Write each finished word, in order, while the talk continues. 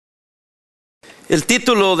El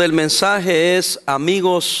título del mensaje es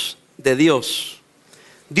Amigos de Dios.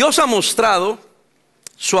 Dios ha mostrado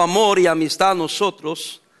su amor y amistad a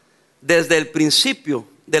nosotros desde el principio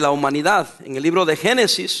de la humanidad. En el libro de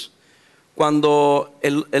Génesis, cuando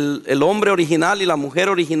el hombre original y la mujer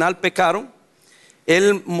original pecaron,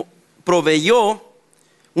 Él proveyó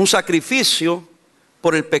un sacrificio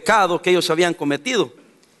por el pecado que ellos habían cometido.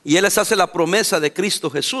 Y Él les hace la promesa de Cristo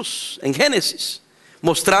Jesús en Génesis,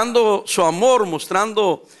 mostrando su amor,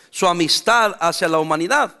 mostrando su amistad hacia la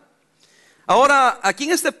humanidad. Ahora, aquí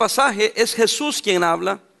en este pasaje es Jesús quien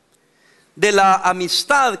habla de la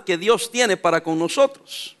amistad que Dios tiene para con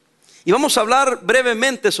nosotros. Y vamos a hablar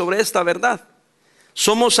brevemente sobre esta verdad.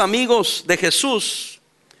 Somos amigos de Jesús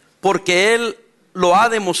porque Él lo ha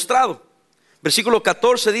demostrado. Versículo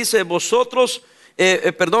 14 dice,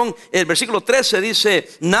 el versículo 13 dice,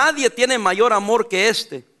 nadie tiene mayor amor que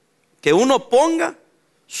este, que uno ponga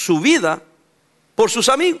su vida por sus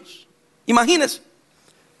amigos. Imagínese,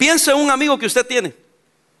 piense en un amigo que usted tiene.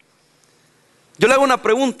 Yo le hago una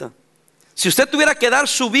pregunta: si usted tuviera que dar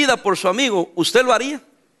su vida por su amigo, ¿usted lo haría?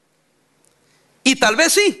 Y tal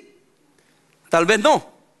vez sí, tal vez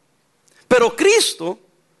no. Pero Cristo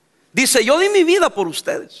dice, yo di mi vida por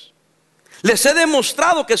ustedes. Les he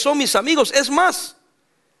demostrado que son mis amigos. Es más,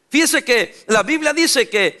 fíjese que la Biblia dice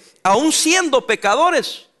que aun siendo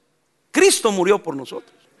pecadores, Cristo murió por nosotros.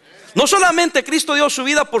 No solamente Cristo dio su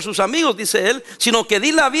vida por sus amigos, dice Él, sino que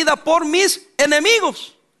di la vida por mis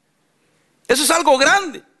enemigos. Eso es algo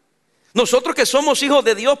grande. Nosotros que somos hijos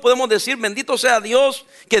de Dios podemos decir, bendito sea Dios,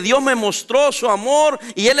 que Dios me mostró su amor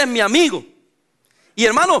y Él es mi amigo. Y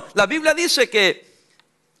hermano, la Biblia dice que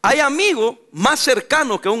hay amigos más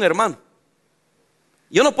cercanos que un hermano.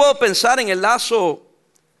 Yo no puedo pensar en el lazo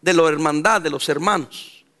de la hermandad de los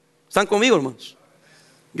hermanos. ¿Están conmigo, hermanos?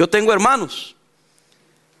 Yo tengo hermanos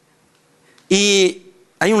y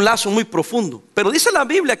hay un lazo muy profundo. Pero dice la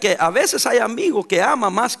Biblia que a veces hay amigos que ama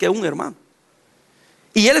más que un hermano.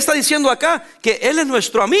 Y Él está diciendo acá que Él es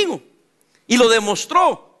nuestro amigo. Y lo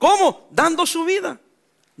demostró. ¿Cómo? Dando su vida.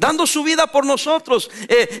 Dando su vida por nosotros,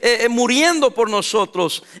 muriendo por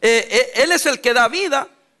nosotros. Él es el que da vida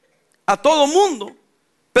a todo mundo.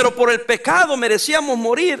 Pero por el pecado merecíamos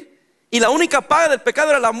morir. Y la única paga del pecado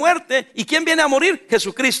era la muerte. ¿Y quién viene a morir?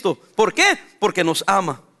 Jesucristo. ¿Por qué? Porque nos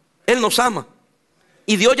ama. Él nos ama.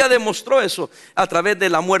 Y Dios ya demostró eso a través de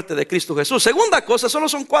la muerte de Cristo Jesús. Segunda cosa, solo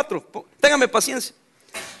son 4. Téngame paciencia.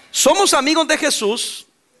 Somos amigos de Jesús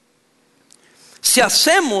si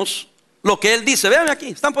hacemos lo que Él dice. Véanme aquí.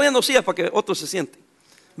 Están poniendo sillas para que otros se sienten.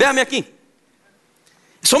 Véanme aquí.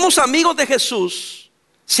 Somos amigos de Jesús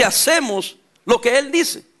si hacemos lo que Él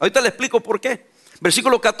dice. Ahorita le explico por qué.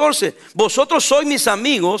 Versículo 14. Vosotros sois mis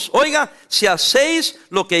amigos, oiga, si hacéis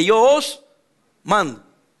lo que yo os mando.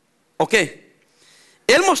 Ok.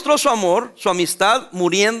 Él mostró su amor, su amistad,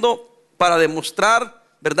 muriendo para demostrar,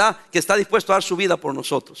 ¿verdad?, que está dispuesto a dar su vida por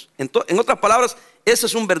nosotros. En otras palabras, ese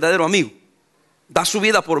es un verdadero amigo. Da su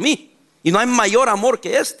vida por mí. Y no hay mayor amor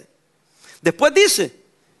que este. Después dice,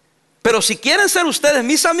 pero si quieren ser ustedes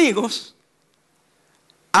mis amigos,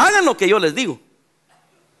 hagan lo que yo les digo.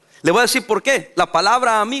 Le voy a decir por qué. La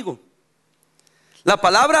palabra amigo. La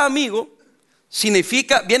palabra amigo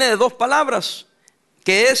viene de 2 palabras,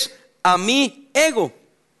 que es a mi ego.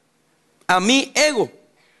 A mi ego.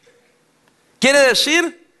 Quiere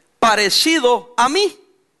decir parecido a mí.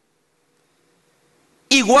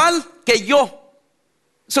 Igual que yo.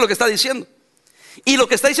 Eso es lo que está diciendo. Y lo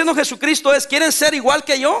que está diciendo Jesucristo es, ¿quieren ser igual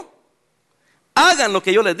que yo? Hagan lo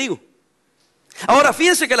que yo les digo. Ahora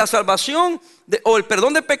fíjense que la salvación o el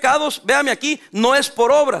perdón de pecados, véame aquí, no es por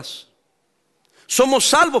obras. Somos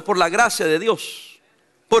salvos por la gracia de Dios,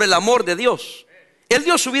 por el amor de Dios. Él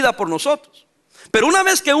dio su vida por nosotros. Pero una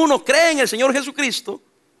vez que uno cree en el Señor Jesucristo,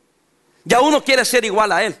 ya uno quiere ser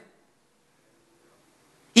igual a Él.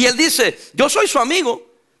 Y Él dice, yo soy su amigo,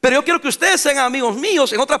 pero yo quiero que ustedes sean amigos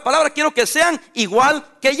míos. En otras palabras, quiero que sean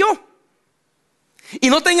igual que yo. Y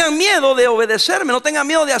no tengan miedo de obedecerme, no tengan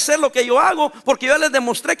miedo de hacer lo que yo hago, porque yo les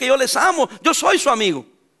demostré que yo les amo. Yo soy su amigo.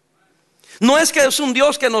 No es que es un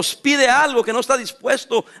Dios que nos pide algo, que no está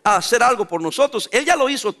dispuesto a hacer algo por nosotros. Él ya lo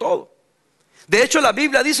hizo todo. De hecho, la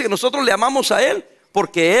Biblia dice que nosotros le amamos a Él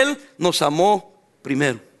porque Él nos amó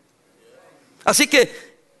primero. Así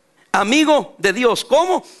que, amigo de Dios,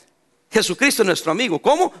 ¿cómo? Jesucristo es nuestro amigo.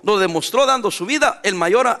 ¿Cómo? Lo demostró dando su vida. El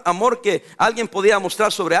mayor amor que alguien podía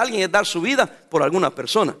mostrar sobre alguien es dar su vida por alguna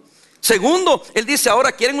persona. Segundo, Él dice,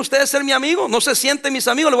 ahora, ¿quieren ustedes ser mi amigo? ¿No se sienten mis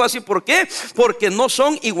amigos? Le voy a decir por qué. Porque no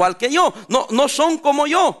son igual que yo. No son como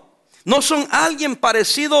yo. No son alguien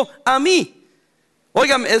parecido a mí.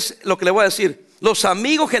 Óigame, es lo que le voy a decir. Los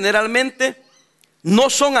amigos generalmente no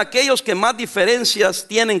son aquellos que más diferencias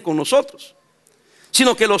tienen con nosotros,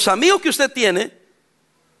 sino que los amigos que usted tiene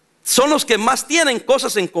son los que más tienen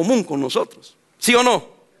cosas en común con nosotros. ¿Sí o no?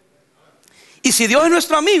 Y si Dios es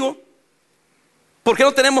nuestro amigo, ¿por qué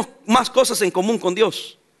no tenemos más cosas en común con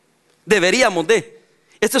Dios? Deberíamos de.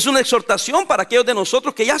 Esta es una exhortación para aquellos de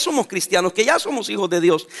nosotros que ya somos cristianos, que ya somos hijos de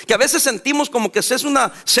Dios, que a veces sentimos como que es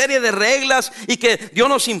una serie de reglas y que Dios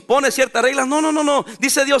nos impone ciertas reglas. No, no, no, no.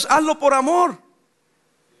 Dice Dios, hazlo por amor.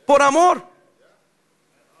 Por amor.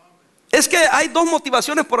 Es que hay dos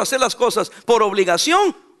motivaciones por hacer las cosas: por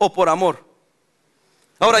obligación o por amor.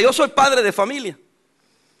 Ahora, yo soy padre de familia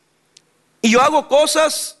y yo hago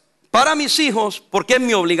cosas para mis hijos porque es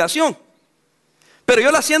mi obligación, pero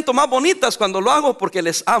yo las siento más bonitas cuando lo hago porque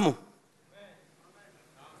les amo.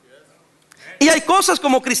 Y hay cosas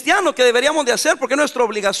como cristianos que deberíamos de hacer porque es nuestra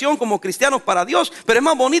obligación como cristianos para Dios, pero es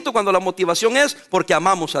más bonito cuando la motivación es porque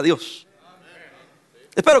amamos a Dios.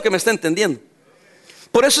 Espero que me esté entendiendo.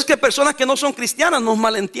 Por eso es que personas que no son cristianas nos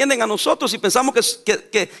malentienden a nosotros y pensamos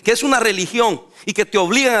que es una religión y que te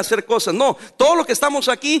obligan a hacer cosas. No, todo lo que estamos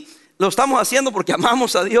aquí lo estamos haciendo porque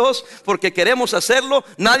amamos a Dios, porque queremos hacerlo.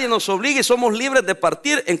 Nadie nos obliga y somos libres de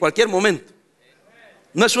partir en cualquier momento.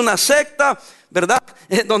 No es una secta, ¿verdad?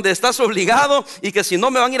 Donde estás obligado y que si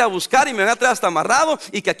no me van a ir a buscar y me van a traer hasta amarrado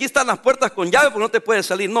y que aquí están las puertas con llave porque no te puedes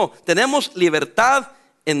salir. No, tenemos libertad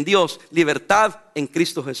en Dios, libertad en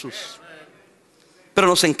Cristo Jesús. Pero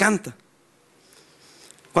nos encanta.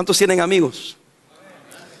 ¿Cuántos tienen amigos?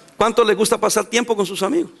 ¿Cuántos les gusta pasar tiempo con sus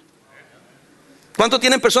amigos? ¿Cuántos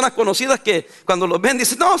tienen personas conocidas que cuando los ven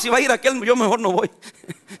dicen, no, si va a ir aquel, yo mejor no voy?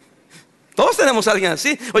 Todos tenemos a alguien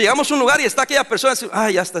así. O llegamos a un lugar y está aquella persona y decimos, ah,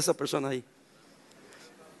 ya está esa persona ahí.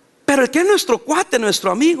 Pero el que es nuestro cuate, nuestro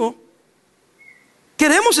amigo,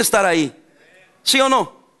 queremos estar ahí. ¿Sí o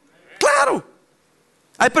no? Claro.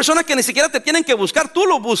 Hay personas que ni siquiera te tienen que buscar, tú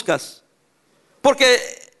los buscas.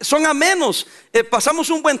 Porque son amenos, pasamos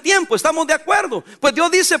un buen tiempo, estamos de acuerdo. Pues Dios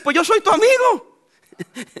dice, pues yo soy tu amigo.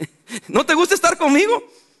 ¿No te gusta estar conmigo?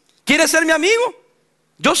 ¿Quieres ser mi amigo?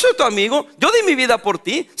 Yo soy tu amigo, yo di mi vida por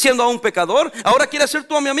ti, siendo aún pecador. Ahora quieres ser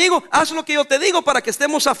tú mi amigo, haz lo que yo te digo para que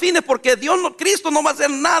estemos afines, porque Cristo no va a hacer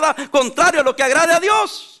nada contrario a lo que agrade a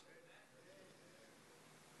Dios.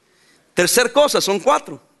 Tercer cosa, son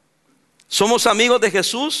 4. Somos amigos de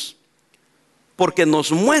Jesús porque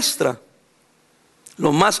nos muestra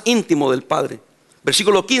lo más íntimo del Padre.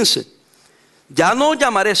 Versículo 15. Ya no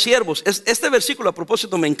llamaré siervos. Este versículo a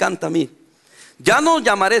propósito me encanta a mí. Ya no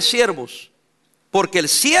llamaré siervos, porque el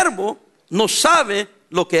siervo no sabe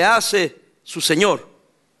lo que hace su Señor.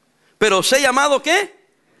 Pero os he llamado ¿qué?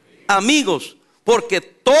 Amigos, porque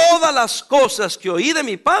todas las cosas que oí de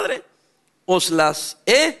mi Padre os las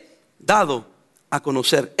he dado a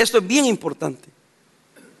conocer. Esto es bien importante.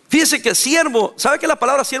 Fíjese que siervo, ¿sabe que la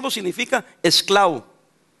palabra siervo significa esclavo?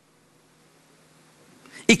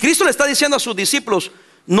 Y Cristo le está diciendo a sus discípulos,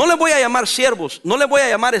 no le voy a llamar siervos, no le voy a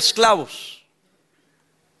llamar esclavos,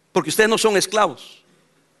 porque ustedes no son esclavos.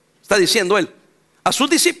 Está diciendo él a sus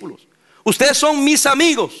discípulos, ustedes son mis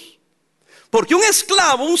amigos. Porque un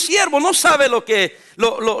esclavo, un siervo no sabe lo que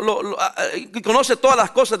conoce todas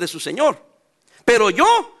las cosas de su Señor. Pero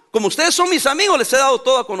yo, como ustedes son mis amigos, les he dado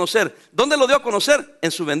todo a conocer. ¿Dónde lo dio a conocer?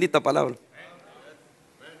 En su bendita palabra.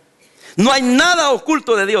 No hay nada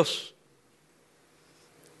oculto de Dios.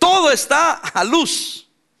 Todo está a luz.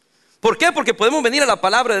 ¿Por qué? Porque podemos venir a la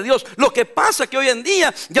palabra de Dios. Lo que pasa es que hoy en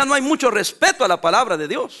día ya no hay mucho respeto a la palabra de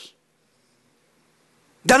Dios.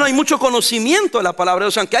 Ya no hay mucho conocimiento de la palabra de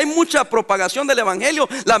Dios. Aunque hay mucha propagación del evangelio,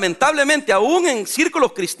 lamentablemente aún en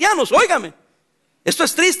círculos cristianos, óigame, esto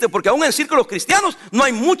es triste porque aún en círculos cristianos no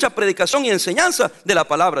hay mucha predicación y enseñanza de la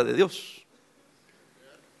palabra de Dios.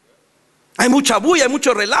 Hay mucha bulla, hay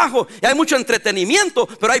mucho relajo, hay mucho entretenimiento,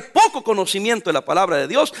 pero hay poco conocimiento de la palabra de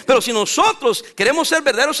Dios. Pero si nosotros queremos ser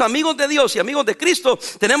verdaderos amigos de Dios y amigos de Cristo,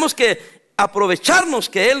 tenemos que aprovecharnos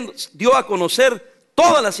que Él dio a conocer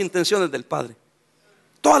todas las intenciones del Padre,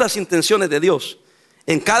 todas las intenciones de Dios.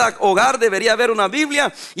 En cada hogar debería haber una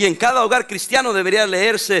Biblia y en cada hogar cristiano debería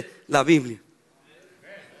leerse la Biblia.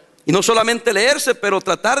 Y no solamente leerse, pero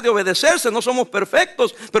tratar de obedecerse. No somos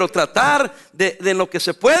perfectos, pero tratar de lo que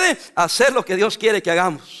se puede hacer lo que Dios quiere que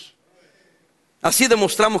hagamos. Así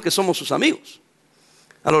demostramos que somos sus amigos.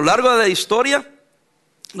 A lo largo de la historia,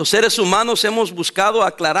 los seres humanos hemos buscado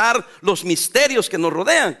aclarar los misterios que nos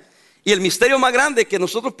rodean. Y el misterio más grande que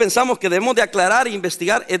nosotros pensamos que debemos de aclarar e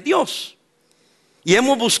investigar es Dios. Y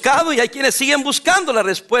hemos buscado, y hay quienes siguen buscando las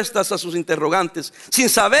respuestas a sus interrogantes, sin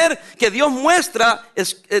saber que Dios muestra,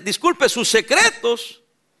 sus secretos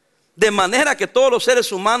de manera que todos los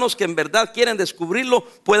seres humanos que en verdad quieren descubrirlo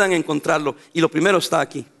puedan encontrarlo. Y lo primero está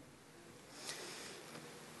aquí.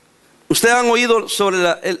 Ustedes han oído sobre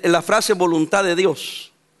la frase voluntad de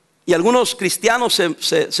Dios. Y algunos cristianos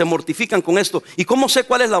se mortifican con esto. ¿Y cómo sé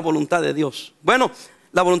cuál es la voluntad de Dios? Bueno,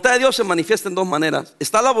 la voluntad de Dios se manifiesta en dos maneras.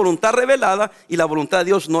 Está la voluntad revelada y la voluntad de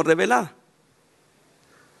Dios no revelada.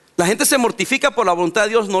 La gente se mortifica por la voluntad de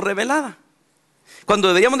Dios no revelada, cuando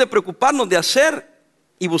deberíamos de preocuparnos de hacer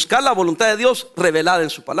y buscar la voluntad de Dios revelada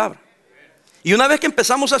en su palabra. Y una vez que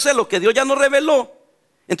empezamos a hacer lo que Dios ya nos reveló,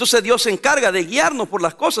 entonces Dios se encarga de guiarnos por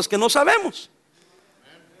las cosas que no sabemos.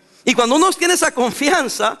 Y cuando uno tiene esa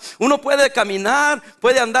confianza, uno puede caminar,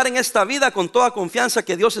 puede andar en esta vida con toda confianza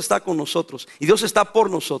que Dios está con nosotros y Dios está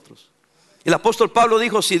por nosotros. El apóstol Pablo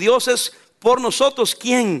dijo: si Dios es por nosotros,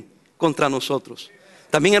 ¿quién contra nosotros?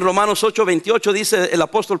 También en Romanos 8:28 dice el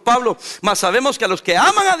apóstol Pablo: mas sabemos que a los que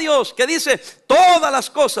aman a Dios, ¿qué dice? Todas las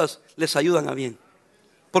cosas les ayudan a bien.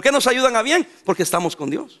 ¿Por qué nos ayudan a bien? Porque estamos con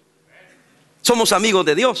Dios. Somos amigos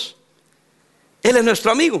de Dios. Él es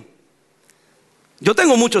nuestro amigo. Yo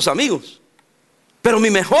tengo muchos amigos, pero mi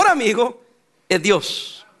mejor amigo es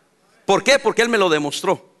Dios. ¿Por qué? Porque Él me lo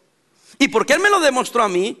demostró. Y porque Él me lo demostró a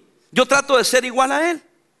mí, yo trato de ser igual a Él.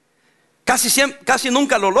 Casi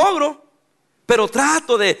nunca lo logro, pero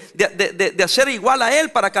trato de hacer igual a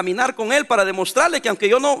Él, para caminar con Él, para demostrarle que aunque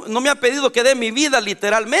yo no me ha pedido que dé mi vida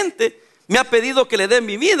literalmente, me ha pedido que le dé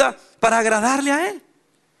mi vida para agradarle a Él.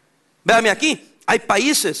 Véame aquí, hay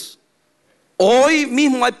países, hoy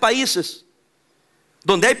mismo hay países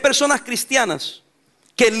donde hay personas cristianas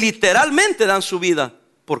que literalmente dan su vida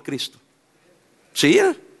por Cristo. Sí,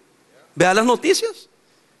 vea las noticias.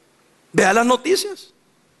 Vea las noticias.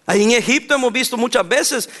 Ahí en Egipto hemos visto muchas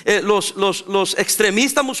veces los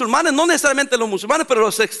extremistas musulmanes, no necesariamente los musulmanes, pero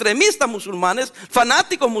los extremistas musulmanes,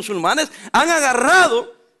 fanáticos musulmanes, han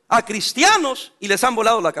agarrado a cristianos y les han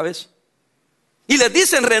volado la cabeza. Y les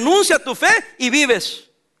dicen: renuncia a tu fe y vives.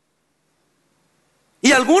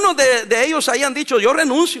 Y algunos de ellos ahí han dicho: yo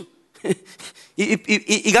renuncio.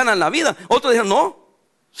 y ganan la vida. Otros dijeron: no,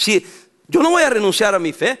 si yo no voy a renunciar a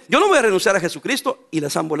mi fe, yo no voy a renunciar a Jesucristo. Y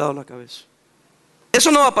les han volado la cabeza.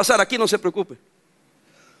 Eso no va a pasar aquí, no se preocupe.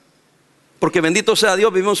 Porque bendito sea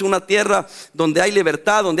Dios, vivimos en una tierra donde hay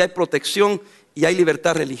libertad, donde hay protección y hay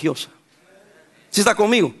libertad religiosa. ¿Sí está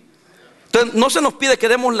conmigo? Entonces no se nos pide que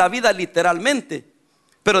demos la vida literalmente,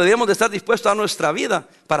 pero debemos de estar dispuestos a dar nuestra vida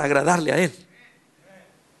para agradarle a Él.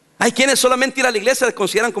 Hay quienes solamente ir a la iglesia les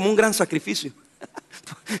consideran como un gran sacrificio.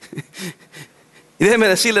 Y déjeme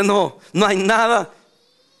decirle, no hay nada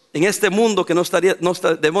en este mundo que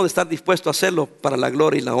debemos de estar dispuestos a hacerlo para la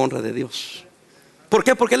gloria y la honra de Dios. ¿Por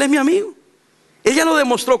qué? Porque Él es mi amigo. Él ya lo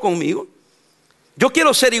demostró conmigo. Yo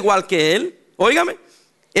quiero ser igual que Él. Óigame,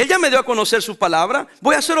 Él ya me dio a conocer su palabra.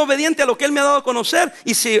 Voy a ser obediente a lo que Él me ha dado a conocer.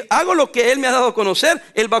 Y si hago lo que Él me ha dado a conocer,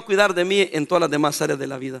 Él va a cuidar de mí en todas las demás áreas de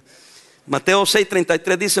la vida. Mateo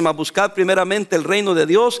 6:33 dice: mas buscad primeramente el reino de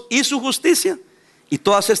Dios y su justicia, y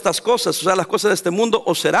todas estas cosas, o sea, las cosas de este mundo,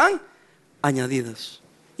 os serán añadidas.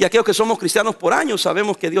 Y aquellos que somos cristianos por años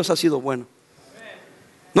sabemos que Dios ha sido bueno.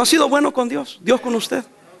 ¿No ha sido bueno con Dios? Dios con usted.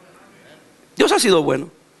 Dios ha sido bueno.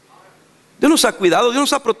 Dios nos ha cuidado, Dios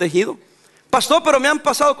nos ha protegido. Pastor, pero me han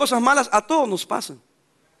pasado cosas malas. A todos nos pasan.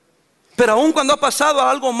 Pero aún cuando ha pasado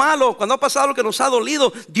algo malo, cuando ha pasado algo que nos ha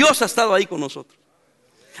dolido, Dios ha estado ahí con nosotros.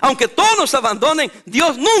 Aunque todos nos abandonen,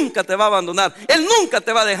 Dios nunca te va a abandonar. Él nunca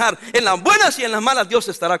te va a dejar. En las buenas y en las malas Dios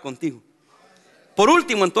estará contigo. Por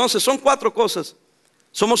último, entonces, son 4 cosas.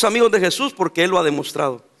 Somos amigos de Jesús porque Él lo ha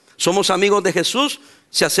demostrado. Somos amigos de Jesús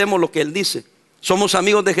si hacemos lo que Él dice. Somos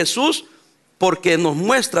amigos de Jesús porque nos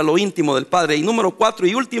muestra lo íntimo del Padre. Y número 4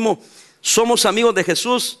 y último, somos amigos de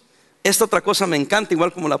Jesús. Esta otra cosa me encanta,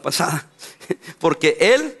 igual como la pasada, porque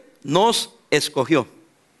Él nos escogió.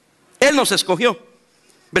 Él nos escogió.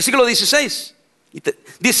 Versículo 16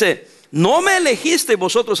 dice: no me elegisteis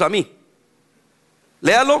vosotros a mí,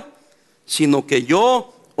 léalo, sino que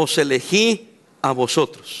yo os elegí a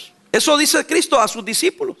vosotros. Eso dice Cristo a sus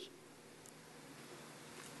discípulos.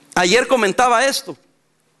 Ayer comentaba esto.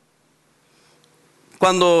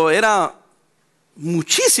 Cuando era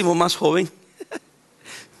muchísimo más joven,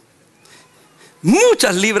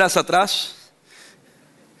 muchas libras atrás,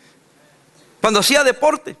 cuando hacía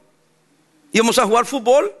deporte, íbamos a jugar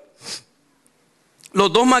fútbol.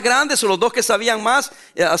 Los dos más grandes o los dos que sabían más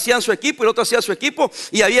hacían su equipo y el otro hacía su equipo.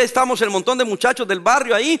 Y ahí estábamos el montón de muchachos del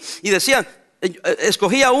barrio ahí y decían,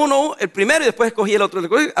 escogía uno el primero y después escogía el otro,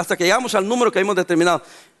 hasta que llegamos al número que habíamos determinado.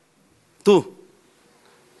 Tú.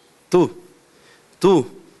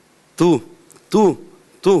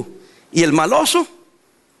 Y el maloso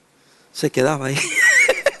se quedaba ahí.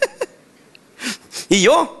 Y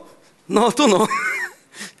yo, no, tú no.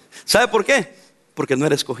 ¿Sabe por qué? Porque no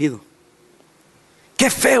era escogido. Qué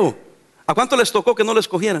feo. ¿A cuánto les tocó que no lo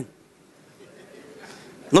escogieran?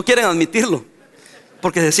 No quieren admitirlo,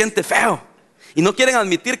 porque se siente feo. Y no quieren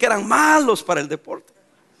admitir que eran malos para el deporte.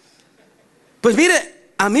 Pues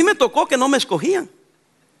mire, a mí me tocó que no me escogían.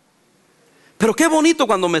 Pero qué bonito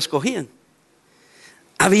cuando me escogían.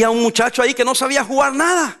 Había un muchacho ahí que no sabía jugar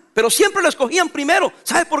nada, pero siempre lo escogían primero.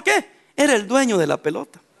 ¿Sabe por qué? Era el dueño de la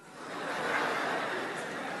pelota.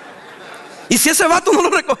 Y si ese vato no lo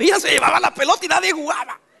recogía, se llevaba la pelota y nadie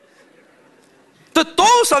jugaba. Entonces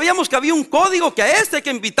todos sabíamos que había un código, que a este hay que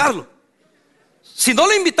invitarlo. Si no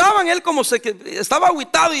lo invitaban, él como que estaba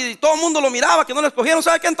agüitado y todo el mundo lo miraba, que no lo escogieron.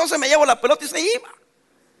 ¿Sabe qué? Entonces me llevo la pelota y se iba.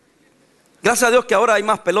 Gracias a Dios que ahora hay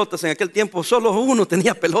más pelotas. En aquel tiempo solo uno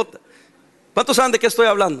tenía pelota. ¿Cuántos saben de qué estoy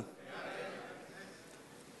hablando?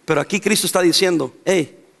 Pero aquí Cristo está diciendo: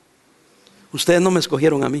 hey, ustedes no me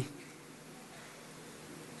escogieron a mí,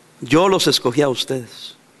 yo los escogí a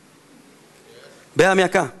ustedes. Véame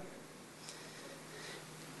acá.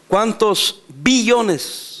 ¿Cuántos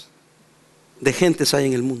billones de gentes hay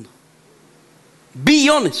en el mundo?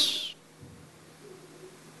 Billones.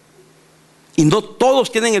 Y no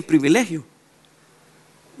todos tienen el privilegio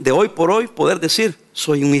de hoy por hoy poder decir: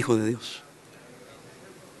 soy un hijo de Dios.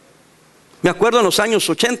 Me acuerdo en los años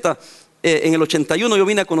 80, en el 81 yo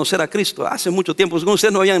vine a conocer a Cristo. Hace mucho tiempo, según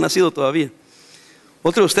ustedes no habían nacido todavía.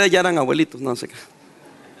 Otros de ustedes ya eran abuelitos, no sé qué.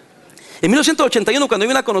 En 1981, cuando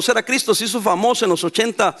vine a conocer a Cristo, se hizo famoso en los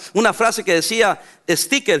 80 una frase que decía: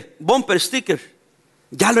 sticker, bumper sticker,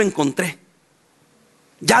 ya lo encontré.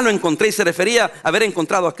 Ya lo encontré, y se refería a haber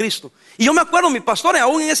encontrado a Cristo. Y yo me acuerdo, mi pastor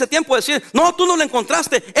aún en ese tiempo decir: no, tú no lo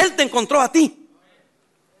encontraste, Él te encontró a ti.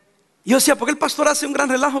 Y yo decía: ¿por qué el pastor hace un gran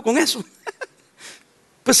relajo con eso?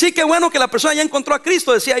 Pues sí, qué bueno que la persona ya encontró a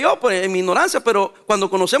Cristo, decía yo, pues, en mi ignorancia. Pero cuando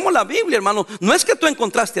conocemos la Biblia, hermano, no es que tú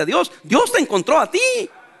encontraste a Dios, Dios te encontró a ti.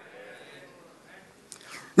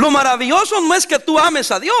 Lo maravilloso no es que tú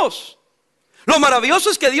ames a Dios, lo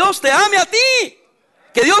maravilloso es que Dios te ame a ti,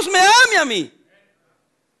 que Dios me ame a mí.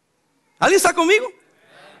 ¿Alguien está conmigo?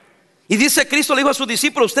 Y dice Cristo, le dijo a sus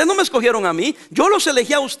discípulos: ustedes no me escogieron a mí, yo los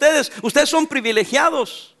elegí a ustedes. Ustedes son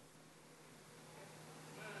privilegiados.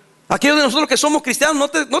 Aquellos de nosotros que somos cristianos,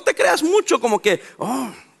 no te creas mucho como que, oh,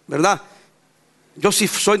 ¿verdad? Yo sí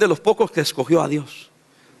soy de los pocos que escogió a Dios.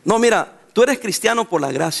 No, mira, tú eres cristiano por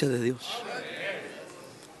la gracia de Dios.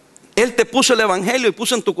 Él te puso el evangelio y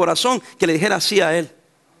puso en tu corazón que le dijera sí a Él.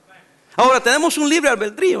 Ahora tenemos un libre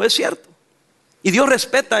albedrío, es cierto, y Dios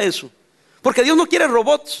respeta eso, porque Dios no quiere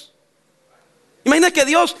robots. Imagina que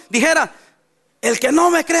Dios dijera: el que no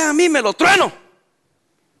me crea a mí, me lo trueno.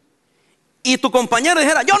 Y tu compañero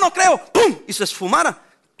dijera: yo no creo, ¡pum!, y se esfumara.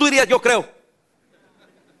 Tú dirías: yo creo.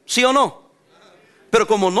 ¿Sí o no? Pero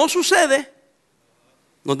como no sucede,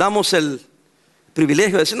 nos damos el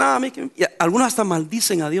privilegio de decir: no, a mí que... Y algunos hasta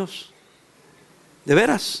maldicen a Dios. De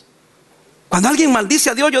veras. Cuando alguien maldice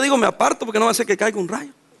a Dios, yo digo: me aparto porque no va a hacer que caiga un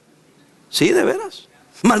rayo. Sí, de veras.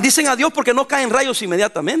 Maldicen a Dios porque no caen rayos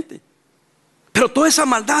inmediatamente. Pero toda esa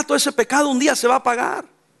maldad, todo ese pecado un día se va a pagar.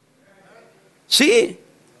 Sí.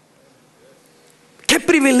 Qué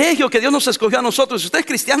privilegio que Dios nos escogió a nosotros. Si usted es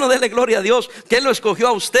cristiano, déle gloria a Dios que Él lo escogió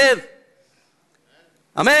a usted.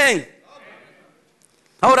 Amén.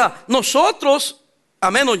 Ahora, nosotros, a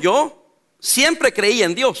menos yo, siempre creí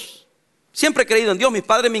en Dios. Siempre he creído en Dios. Mis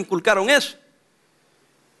padres me inculcaron eso.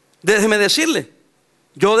 Déjeme decirle,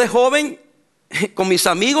 yo de joven, con mis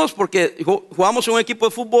amigos, porque jugamos en un equipo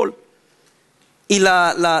de fútbol, y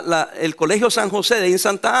el colegio San José de ahí en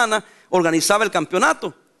Santa Ana organizaba el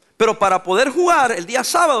campeonato. Pero para poder jugar el día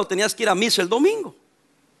sábado tenías que ir a misa el domingo.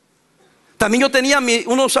 También yo tenía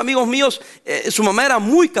unos amigos míos, su mamá era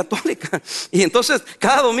muy católica, y entonces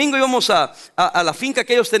cada domingo íbamos a la finca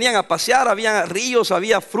que ellos tenían a pasear. Había ríos,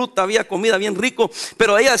 había fruta, había comida bien rico.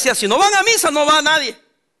 Pero ella decía: si no van a misa, no va nadie.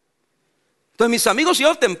 Entonces mis amigos y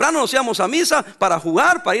yo temprano nos íbamos a misa para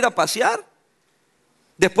jugar, para ir a pasear.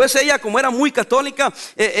 Después ella, como era muy católica,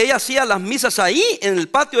 ella hacía las misas ahí en el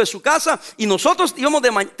patio de su casa, y nosotros íbamos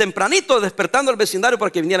tempranito despertando al vecindario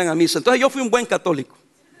para que vinieran a misa. Entonces yo fui un buen católico.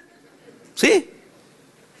 Sí,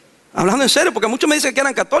 hablando en serio, porque muchos me dicen que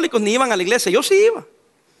eran católicos, ni iban a la iglesia. Yo sí iba.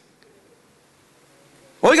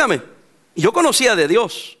 Óigame, yo conocía de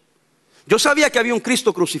Dios. Yo sabía que había un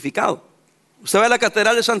Cristo crucificado. Usted va a la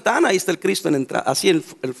catedral de Santa Ana, ahí está el Cristo en así en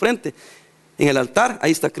el frente, en el altar,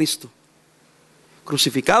 ahí está Cristo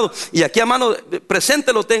crucificado. Y aquí a mano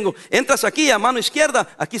presente lo tengo. Entras aquí, a mano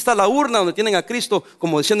izquierda, aquí está la urna donde tienen a Cristo,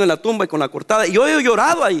 como diciendo, en la tumba y con la cortada. Y yo he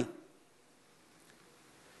llorado ahí,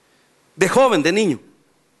 de joven, de niño.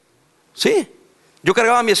 Sí. Yo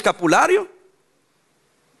cargaba mi escapulario.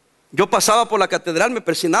 Yo pasaba por la catedral, me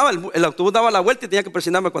persinaba, el autobús daba la vuelta y tenía que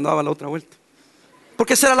persinarme cuando daba la otra vuelta.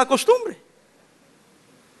 Porque esa era la costumbre.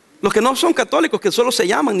 Los que no son católicos, que solo se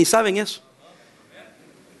llaman, ni saben eso.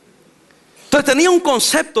 Entonces tenía un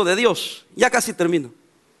concepto de Dios. Ya casi termino.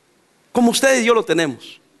 Como ustedes y yo lo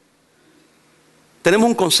tenemos. Tenemos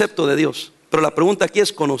un concepto de Dios. Pero la pregunta aquí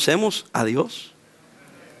es, ¿conocemos a Dios?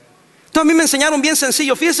 Entonces a mí me enseñaron bien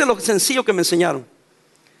sencillo. Fíjense lo sencillo que me enseñaron.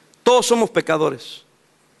 Todos somos pecadores.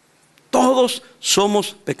 Todos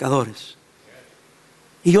somos pecadores.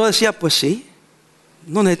 Y yo decía, pues sí,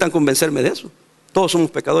 no necesitan convencerme de eso. Todos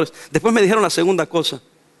somos pecadores. Después me dijeron la segunda cosa.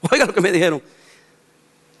 Oiga lo que me dijeron.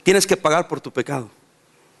 Tienes que pagar por tu pecado.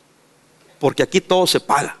 Porque aquí todo se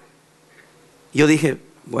paga. Y yo dije,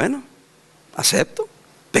 bueno, acepto.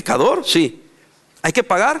 Pecador, sí. Hay que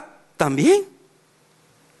pagar también.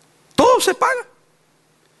 Todo se paga.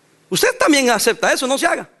 Usted también acepta eso, no se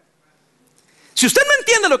haga. Si usted no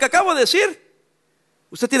entiende lo que acabo de decir,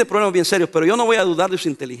 usted tiene problemas bien serios, pero yo no voy a dudar de su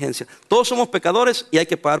inteligencia. Todos somos pecadores y hay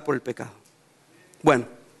que pagar por el pecado. Bueno,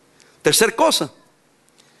 tercer cosa.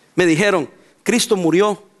 Me dijeron, Cristo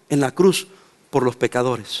murió en la cruz por los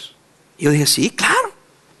pecadores. Y yo dije, sí, claro.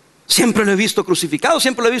 Siempre lo he visto crucificado,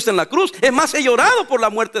 siempre lo he visto en la cruz. Es más, he llorado por la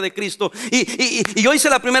muerte de Cristo. Y yo hice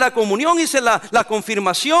la primera comunión, hice la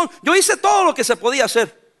confirmación. Yo hice todo lo que se podía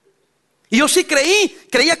hacer. Y yo sí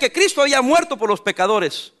creía que Cristo había muerto por los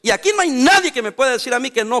pecadores. Y aquí no hay nadie que me pueda decir a mí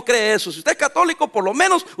que no cree eso. Si usted es católico, por lo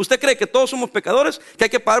menos usted cree que todos somos pecadores, que hay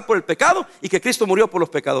que pagar por el pecado y que Cristo murió por los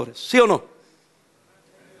pecadores. ¿Sí o no?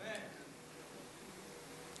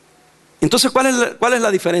 Entonces, ¿cuál es la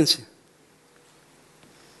diferencia?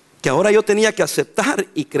 Que ahora yo tenía que aceptar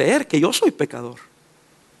y creer que yo soy pecador.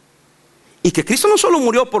 Y que Cristo no solo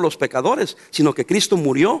murió por los pecadores, sino que Cristo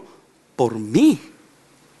murió por mí.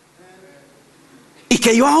 Y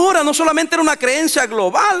que yo ahora no solamente era una creencia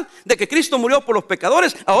global de que Cristo murió por los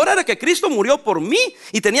pecadores, ahora era que Cristo murió por mí.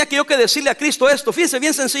 Y tenía que yo que decirle a Cristo esto, fíjense,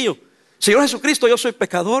 bien sencillo. Señor Jesucristo, yo soy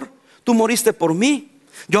pecador, tú moriste por mí.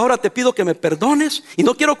 Yo ahora te pido que me perdones y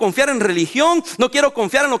no quiero confiar en religión, no quiero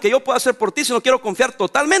confiar en lo que yo pueda hacer por ti, sino quiero confiar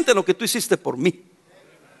totalmente en lo que tú hiciste por mí.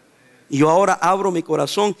 Y yo ahora abro mi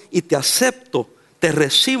corazón y te acepto, te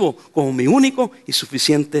recibo como mi único y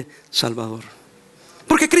suficiente Salvador.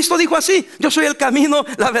 Porque Cristo dijo así, yo soy el camino,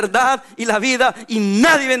 la verdad y la vida y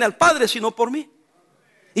nadie viene al Padre sino por mí.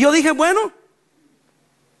 Y yo dije, bueno,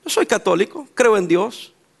 yo soy católico, creo en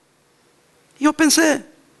Dios. Y yo pensé,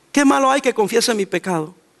 ¿qué malo hay que confiese mi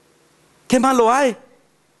pecado? ¿Qué malo hay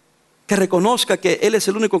que reconozca que Él es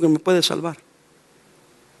el único que me puede salvar?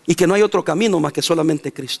 Y que no hay otro camino más que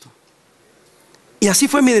solamente Cristo. Y así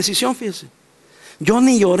fue mi decisión, fíjese. Yo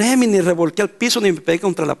ni lloré, ni revolqué al piso, ni me pegué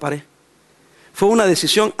contra la pared. Fue una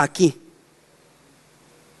decisión aquí.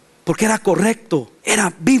 Porque era correcto,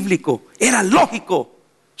 era bíblico, era lógico.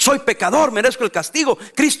 Soy pecador, merezco el castigo.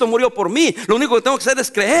 Cristo murió por mí. Lo único que tengo que hacer es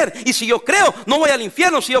creer. Y si yo creo, no voy al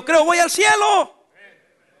infierno. Si yo creo, voy al cielo.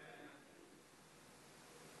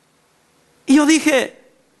 Y yo dije,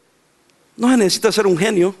 no se necesita ser un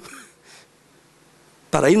genio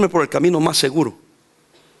para irme por el camino más seguro.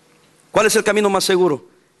 ¿Cuál es el camino más seguro?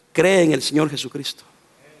 Cree en el Señor Jesucristo.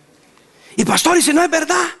 Y pastor, ¿y si no es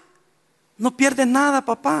verdad? No pierdes nada,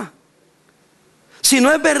 papá. Si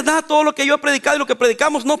no es verdad todo lo que yo he predicado y lo que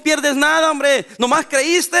predicamos, no pierdes nada, hombre. Nomás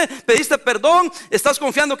creíste, pediste perdón, estás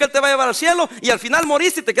confiando que Él te va a llevar al cielo y al final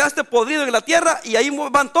moriste y te quedaste podrido en la tierra y ahí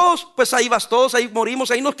van todos. Pues ahí vas todos, ahí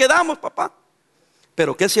morimos, ahí nos quedamos, papá.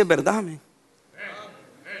 Pero ¿qué si es verdad, man?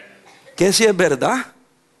 ¿Qué si es verdad?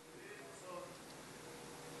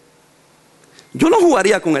 Yo no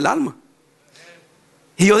jugaría con el alma.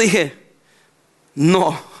 Y yo dije,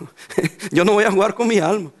 no, yo no voy a jugar con mi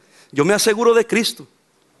alma. Yo me aseguro de Cristo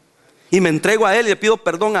y me entrego a Él y le pido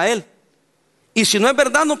perdón a Él. Y si no es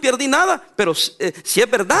verdad, no perdí nada. Pero si es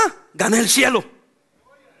verdad, gané el cielo.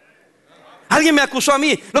 Alguien me acusó a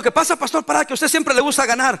mí. Lo que pasa, pastor, para que a usted siempre le gusta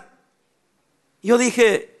ganar. Y yo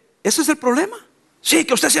dije, ¿ese es el problema? Sí,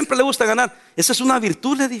 que a usted siempre le gusta ganar. Esa es una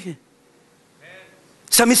virtud, le dije.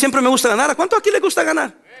 Si a mí siempre me gusta ganar, ¿a cuánto aquí le gusta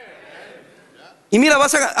ganar? Y mira,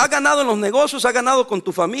 has ganado en los negocios, has ganado con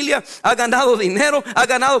tu familia, has ganado dinero, has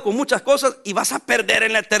ganado con muchas cosas y vas a perder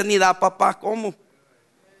en la eternidad, papá. ¿Cómo?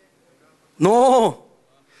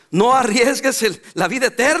 No arriesgues la vida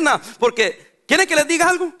eterna. Porque, ¿quieren que les diga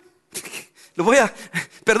algo?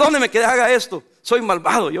 Perdóneme que haga esto, soy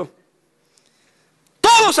malvado yo.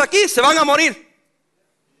 Todos aquí se van a morir.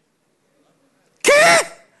 ¿Qué?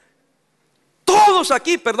 Todos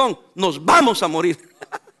aquí, perdón, nos vamos a morir.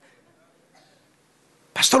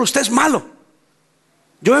 Pastor, usted es malo.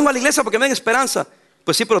 Yo vengo a la iglesia porque me den esperanza.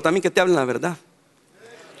 Pues sí, pero también que te hablen la verdad.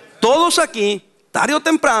 Todos aquí, tarde o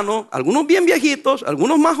temprano, algunos bien viejitos,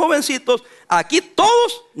 algunos más jovencitos, aquí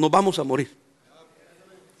todos nos vamos a morir.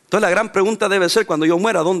 Entonces la gran pregunta debe ser: cuando yo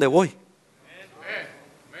muera, ¿a dónde voy?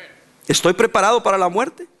 ¿Estoy preparado para la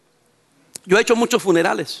muerte? Yo he hecho muchos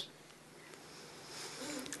funerales.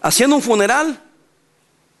 Haciendo un funeral,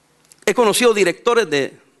 he conocido directores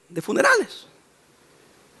de funerales.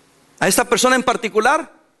 A esta persona en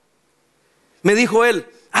particular, me dijo él: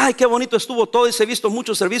 ay, qué bonito estuvo todo, y he visto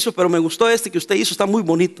muchos servicios, pero me gustó este que usted hizo, está muy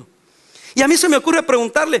bonito. Y a mí se me ocurre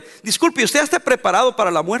preguntarle: disculpe, ¿usted está preparado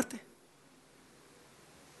para la muerte?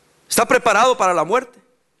 ¿Está preparado para la muerte?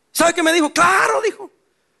 ¿Sabe qué me dijo? Claro, dijo.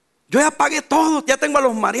 Yo ya pagué todo, ya tengo a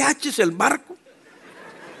los mariachis, el barco.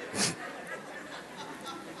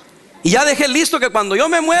 Y ya dejé listo que cuando yo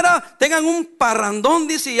me muera tengan un parrandón,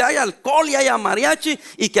 dice, y haya alcohol y haya mariachi,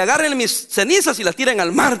 y que agarren mis cenizas y las tiren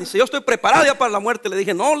al mar. Dice, yo estoy preparado ya para la muerte. Le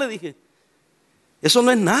dije, no, le dije, eso no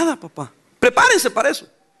es nada, papá. Prepárense para eso.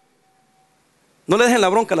 No le dejen la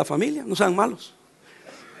bronca a la familia, no sean malos.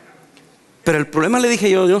 Pero el problema, le dije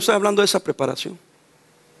yo no estoy hablando de esa preparación.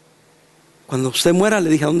 Cuando usted muera, le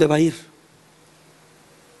dije, ¿a dónde va a ir?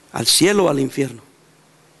 ¿Al cielo o al infierno?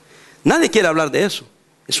 Nadie quiere hablar de eso.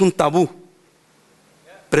 Es un tabú,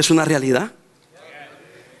 pero es una realidad.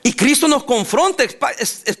 Y Cristo nos confronta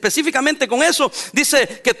específicamente con eso.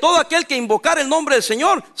 Dice que todo aquel que invocar el nombre del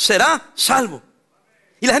Señor será salvo.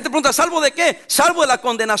 Y la gente pregunta, ¿salvo de qué? Salvo de la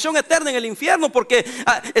condenación eterna en el infierno, porque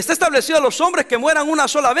está establecido a los hombres que mueran una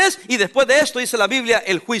sola vez, y después de esto, dice la Biblia,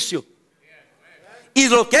 el juicio. Y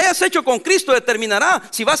lo que hayas hecho con Cristo determinará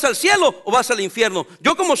si vas al cielo o vas al infierno.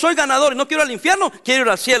 Yo, como soy ganador y no quiero ir al infierno, quiero ir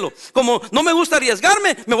al cielo. Como no me gusta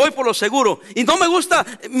arriesgarme, me voy por lo seguro. Y no me gusta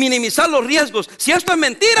minimizar los riesgos. Si esto es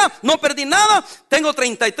mentira, no perdí nada. Tengo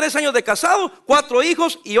 33 años de casado, 4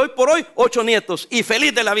 hijos y hoy por hoy 8 nietos. Y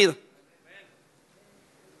feliz de la vida.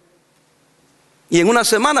 Y en una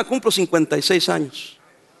semana cumplo 56 años.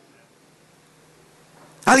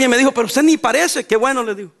 Alguien me dijo, pero usted ni parece. Qué bueno,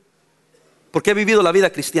 le digo, porque he vivido la vida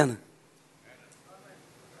cristiana.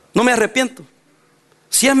 No me arrepiento.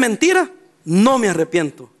 Si es mentira, no me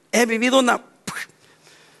arrepiento. He vivido una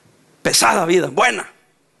pesada vida, buena.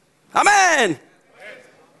 Amén.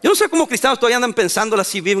 Yo no sé cómo cristianos todavía andan pensando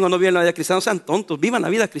si viven o no viven la vida cristiana. No sean tontos, vivan la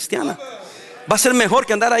vida cristiana. Va a ser mejor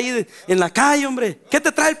que andar ahí en la calle, hombre. ¿Qué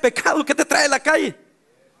te trae el pecado? ¿Qué te trae la calle?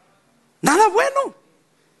 Nada bueno.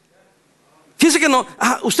 Fíjese que no.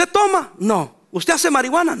 ¿Usted toma? No. ¿Usted hace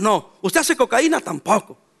marihuana? No. ¿Usted hace cocaína?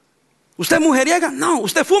 Tampoco. ¿Usted es mujeriega? No.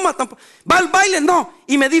 ¿Usted fuma? Tampoco. ¿Va al baile? No.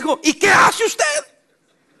 Y me dijo, ¿y qué hace usted?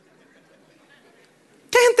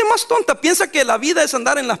 ¿Qué gente más tonta? Piensa que la vida es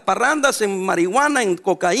andar en las parrandas, en marihuana, en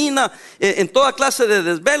cocaína, en toda clase de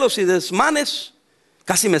desvelos y desmanes.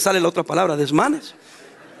 Casi me sale la otra palabra, desmanes.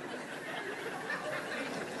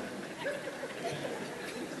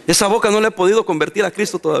 Esa boca no le he podido convertir a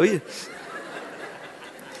Cristo todavía.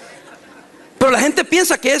 Pero la gente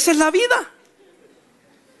piensa que esa es la vida.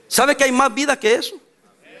 ¿Sabe que hay más vida que eso?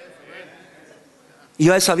 Y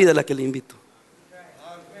a esa vida es la que le invito.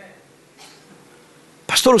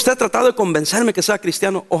 Pastor, usted ha tratado de convencerme que sea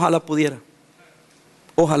cristiano. Ojalá pudiera.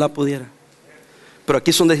 Ojalá pudiera. Pero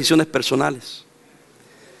aquí son decisiones personales.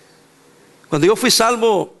 Cuando yo fui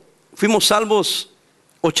salvo, fuimos salvos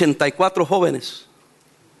 84 jóvenes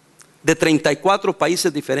de 34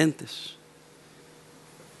 países diferentes.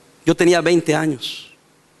 Yo tenía 20 años.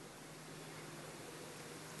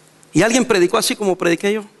 Y alguien predicó así como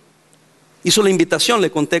prediqué yo. Hizo la invitación,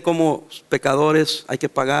 le conté cómo pecadores hay que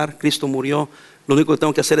pagar, Cristo murió, lo único que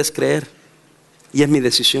tengo que hacer es creer. Y es mi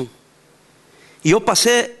decisión. Y yo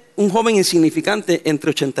pasé un joven insignificante entre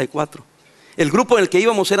 84. El grupo en el que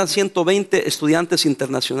íbamos eran 120 estudiantes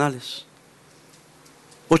internacionales.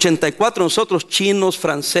 84 nosotros, chinos,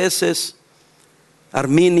 franceses,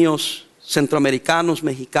 armenios, centroamericanos,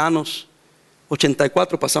 mexicanos.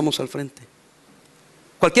 84 pasamos al frente.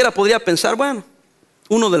 Cualquiera podría pensar, bueno,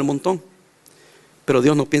 uno del montón. Pero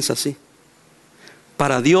Dios no piensa así.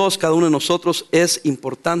 Para Dios cada uno de nosotros es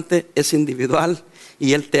importante, es individual,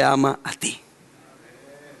 y Él te ama a ti.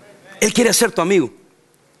 Él quiere ser tu amigo.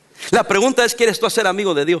 La pregunta es, ¿quieres tú ser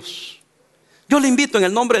amigo de Dios? Yo le invito en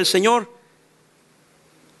el nombre del Señor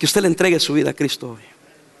que usted le entregue su vida a Cristo hoy.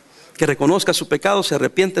 Que reconozca su pecado, se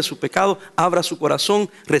arrepiente de su pecado, abra su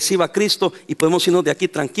corazón, reciba a Cristo y podemos irnos de aquí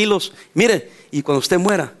tranquilos. Mire, y cuando usted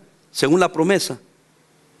muera, según la promesa,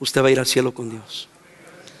 usted va a ir al cielo con Dios.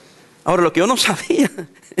 Ahora, lo que yo no sabía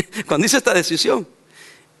cuando hice esta decisión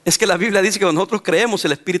es que la Biblia dice que cuando nosotros creemos,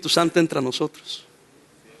 el Espíritu Santo entra a nosotros.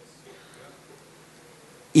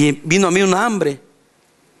 Y vino a mí un hambre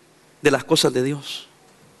de las cosas de Dios.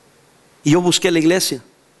 Y yo busqué la iglesia.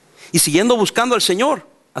 Y siguiendo buscando al Señor,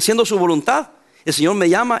 haciendo su voluntad, el Señor me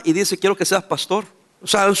llama y dice, quiero que seas pastor. O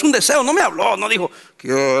sea, es un deseo, no me habló, no dijo,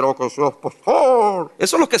 quiero que seas pastor.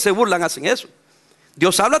 Eso es los que se burlan, hacen eso.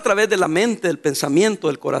 Dios habla a través de la mente, del pensamiento,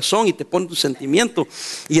 del corazón, y te pone tu sentimiento.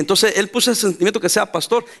 Y entonces Él puso ese sentimiento que sea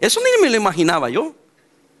pastor. Eso ni me lo imaginaba yo.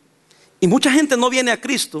 Y mucha gente no viene a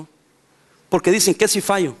Cristo porque dicen que si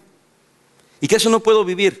fallo y que eso no puedo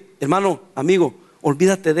vivir. Hermano, amigo,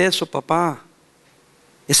 olvídate de eso, papá.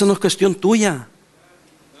 Esa no es cuestión tuya.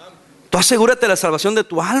 Tú asegúrate de la salvación de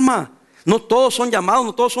tu alma. No todos son llamados,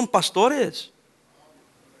 no todos son pastores.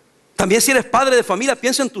 También si eres padre de familia,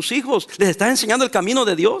 piensa en tus hijos. ¿Les estás enseñando el camino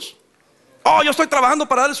de Dios? Oh, yo estoy trabajando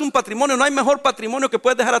para darles un patrimonio. No hay mejor patrimonio que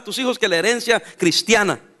puedes dejar a tus hijos que la herencia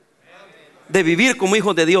cristiana de vivir como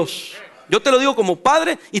hijos de Dios. Yo te lo digo como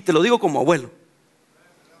padre y te lo digo como abuelo.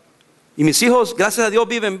 Y mis hijos, gracias a Dios,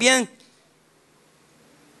 viven bien.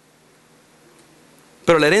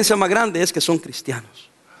 Pero la herencia más grande es que son cristianos.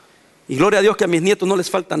 Y gloria a Dios que a mis nietos no les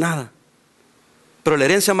falta nada. Pero la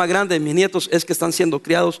herencia más grande de mis nietos es que están siendo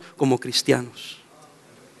criados como cristianos.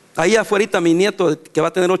 Ahí afuera mi nieto, que va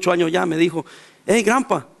a tener 8 años ya, me dijo, hey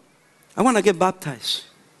grandpa, I want to get baptized.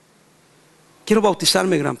 Quiero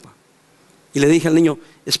bautizarme, grandpa. Y le dije al niño,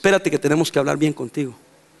 espérate que tenemos que hablar bien contigo.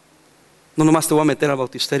 No nomás te voy a meter al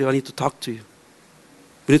bautisterio, I need to talk to you.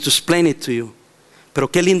 We need to explain it to you.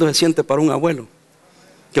 Pero qué lindo se siente para un abuelo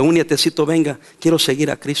que un nietecito venga, quiero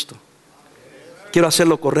seguir a Cristo. Quiero hacer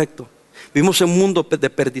lo correcto. Vivimos en un mundo de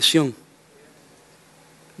perdición.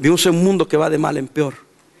 Vivimos en un mundo que va de mal en peor.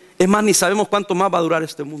 Es más, ni sabemos cuánto más va a durar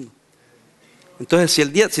este mundo. Entonces,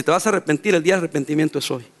 si te vas a arrepentir, el día de arrepentimiento es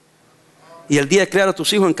hoy. Y el día de crear a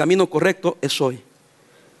tus hijos en camino correcto es hoy.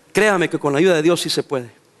 Créame que con la ayuda de Dios sí se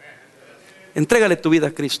puede. Entrégale tu vida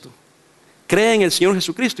a Cristo. Cree en el Señor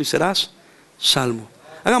Jesucristo y serás salvo.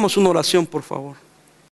 Hagamos una oración, por favor.